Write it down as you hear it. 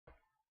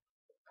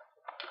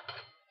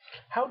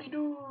Howdy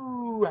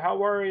do.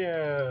 How are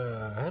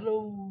ya?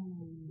 Hello.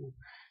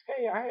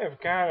 Hey, I have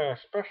got a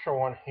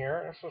special one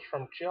here. This is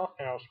from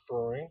Jailhouse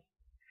Brewing.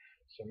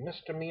 It's a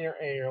misdemeanor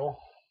ale.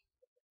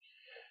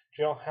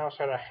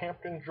 Jailhouse out of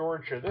Hampton,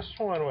 Georgia. This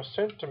one was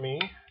sent to me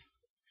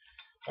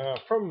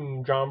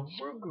from John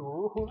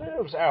Brew, who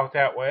lives out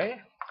that way.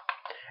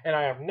 And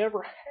I have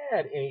never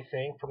had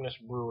anything from this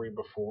brewery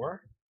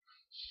before.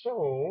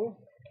 So,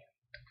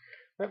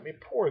 let me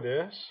pour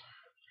this.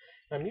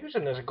 I'm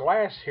using this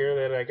glass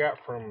here that I got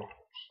from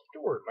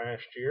Stuart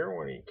last year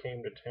when he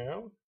came to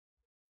town.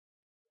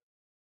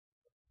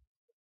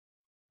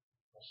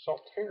 A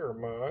Saltaire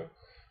mug.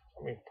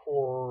 Let me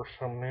pour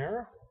some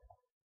there.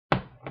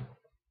 Like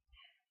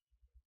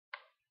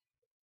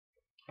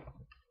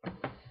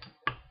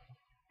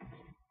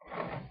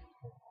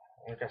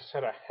I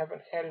said, I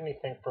haven't had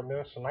anything from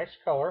this. A nice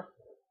color.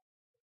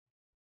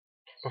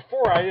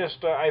 Before,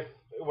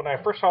 when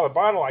I first saw the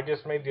bottle, I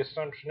just made the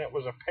assumption it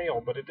was a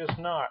pale, but it is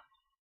not.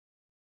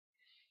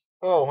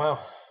 Oh, well.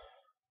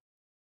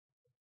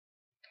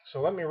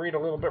 So let me read a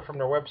little bit from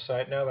their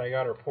website now that I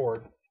got her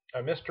poured.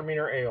 A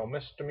misdemeanor ale.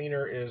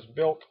 Misdemeanor is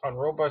built on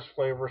robust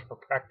flavors for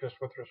practice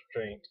with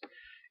restraint.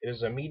 It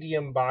is a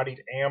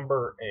medium-bodied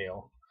amber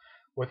ale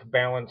with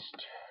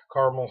balanced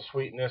caramel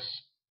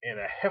sweetness and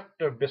a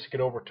heft of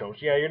biscuit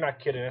overtones. Yeah, you're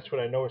not kidding. That's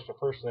what I noticed the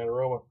first in that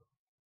aroma.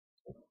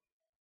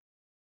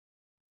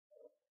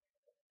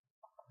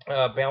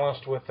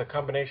 Balanced with a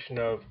combination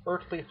of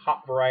earthly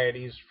hop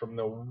varieties from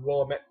the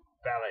Willamette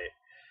Valley.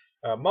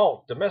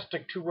 Malt,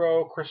 domestic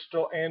two-row,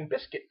 crystal, and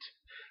biscuit.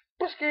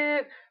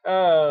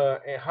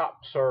 And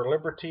hops are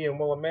Liberty and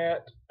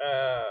Willamette.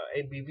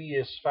 ABV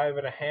is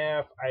 5.5.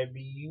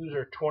 IBUs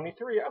are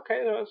 23.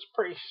 Okay, that's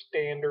pretty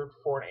standard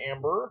for an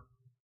amber.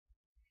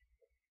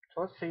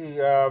 So let's see.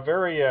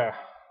 Very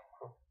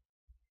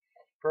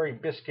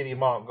biscuity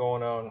malt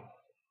going on.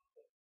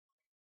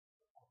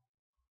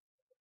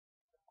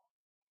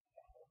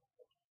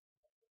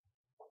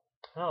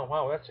 Oh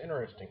wow, that's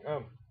interesting.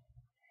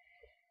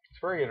 It's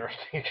very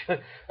interesting.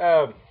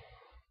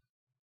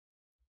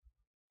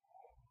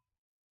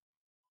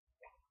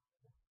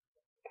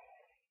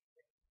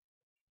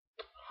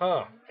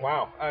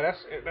 Wow.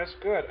 That's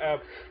good.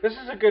 This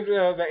is a good.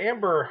 The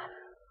amber,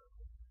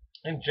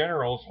 in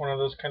general, is one of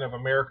those kind of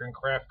American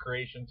craft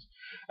creations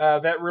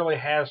that really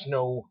has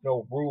no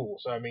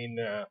rules. I mean,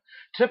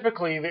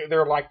 typically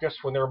they're like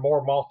this when they're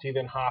more malty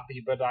than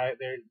hoppy, but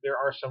there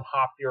are some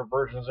hoppier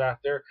versions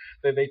out there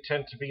that they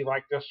tend to be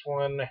like this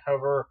one. They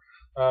hover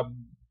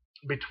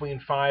between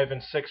 5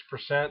 and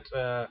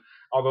 6%.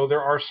 Although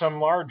there are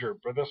some larger,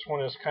 but this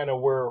one is kind of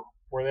where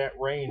that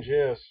range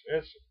is.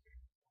 It's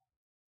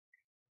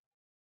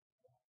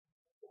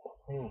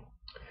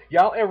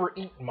Y'all ever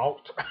eat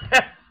malt?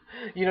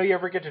 You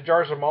ever get to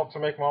jars of malt to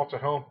make malt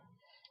at home?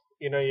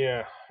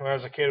 Yeah. When I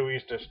was a kid, we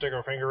used to stick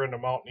our finger in the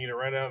malt and eat it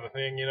right out of the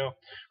thing.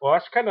 Well,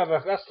 that's kind of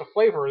that's the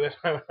flavor that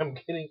I'm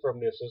getting from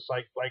this. It's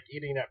like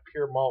eating that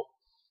pure malt.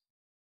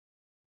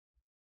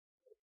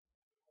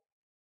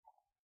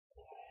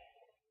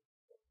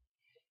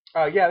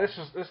 Yeah, this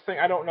thing.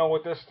 I don't know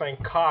what this thing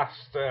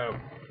costs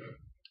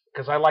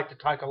because I like to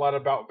talk a lot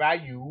about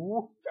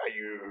value.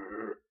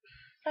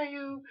 I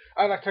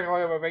like to talk a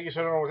lot about value, so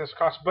I don't know what this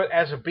costs. But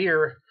as a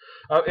beer,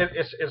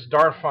 it's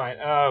darn fine.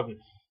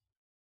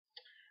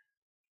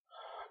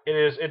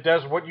 It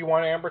does what you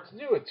want amber to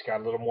do. It's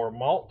got a little more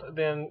malt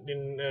than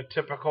in a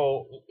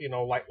typical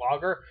light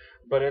lager,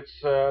 but it's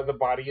the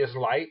body is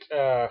light.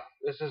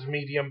 This is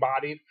medium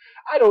bodied.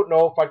 I don't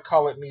know if I'd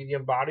call it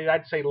medium bodied.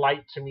 I'd say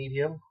light to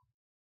medium.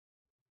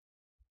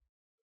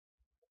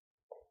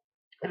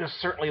 It is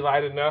certainly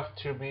light enough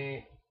to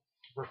be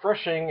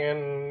refreshing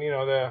in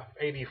the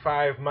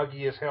 85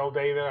 muggy as hell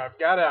day that I've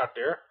got out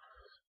there.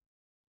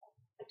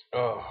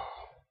 Oh,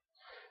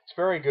 it's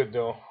very good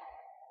though.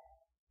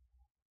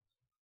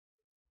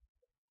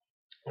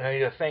 I need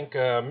to thank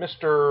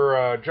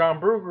Mr. John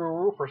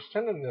Brew for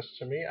sending this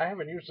to me. I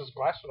haven't used this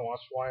glass in a while,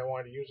 that's why I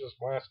wanted to use this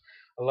glass.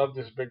 I love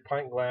this big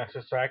pint glass.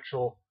 It's an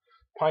actual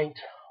pint.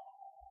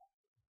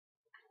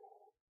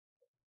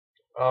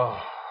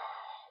 Oh,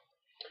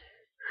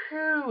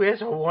 whew,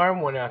 it's a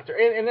warm one out there.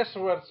 And this is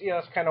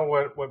that's kind of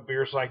what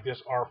beers like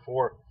this are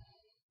for.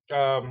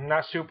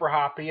 Not super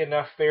hoppy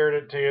enough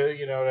there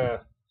to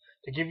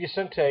give you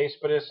some taste,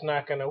 but it's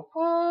not gonna.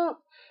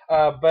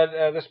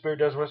 But this beer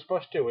does what it's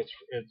supposed to. It's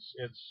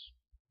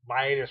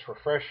light. It's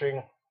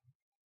refreshing.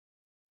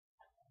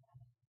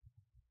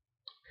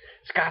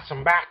 It's got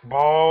some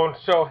backbone.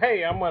 So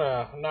hey, I'm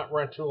gonna not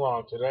run too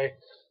long today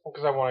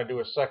because I want to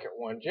do a second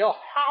one.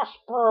 Jailhouse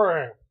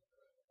Brewing.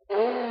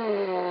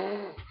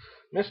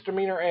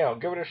 Misdemeanor ale.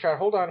 Give it a shot.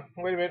 Hold on.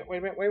 Wait a minute.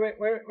 Let me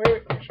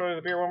show you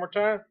the beer one more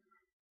time.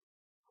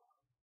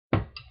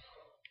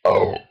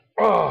 Oh,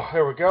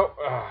 there we go.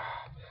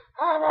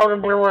 How about a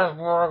beer was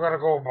I gotta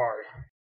go by?